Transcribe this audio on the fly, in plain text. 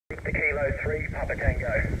Victor Kilo 3, Papa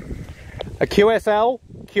Tango. A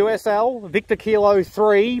QSL, Victor Kilo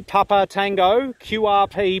 3, Papa Tango,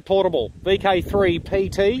 QRP portable.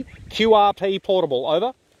 VK0PD, QRP portable,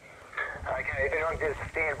 over. Okay, if anyone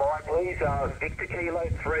just stand by, please. Victor Kilo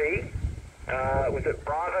 3, was it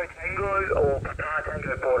Bravo Tango or Papa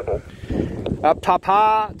Tango portable?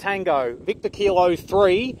 Papa Tango, Victor Kilo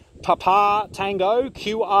 3, Papa Tango,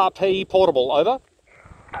 QRP portable, over.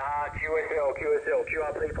 QSL,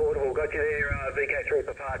 QRP portable, got you there, VK3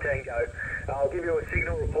 Papa Tango. I'll give you a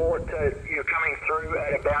signal report. You're coming through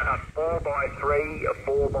at about a 4x3, a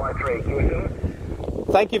 4x3.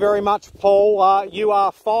 QSL? Thank you very much, Paul. You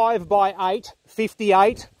are 5x8,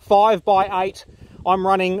 58, 5x8. I'm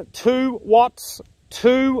running 2 watts,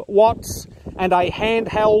 and a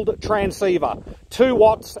handheld transceiver. 2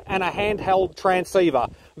 watts and a handheld transceiver.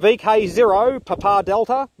 VK0, Papa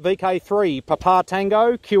Delta, VK3, Papa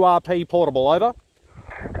Tango, QRP portable, over.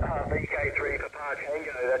 VK3 Papa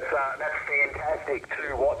Tango, that's fantastic.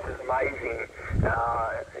 2 watts is amazing.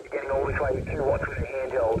 Getting all this way with 2 watts with a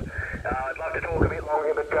handheld. I'd love to talk a bit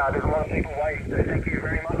longer, but there's a lot of people waiting. So thank you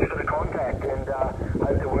very much for the contact, and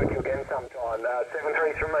hope to work you again sometime.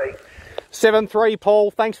 7-3 from me. 7-3,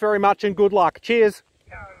 Paul. Thanks very much and good luck. Cheers.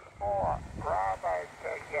 Bravo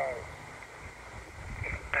Tango.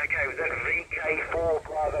 Okay, was that VK4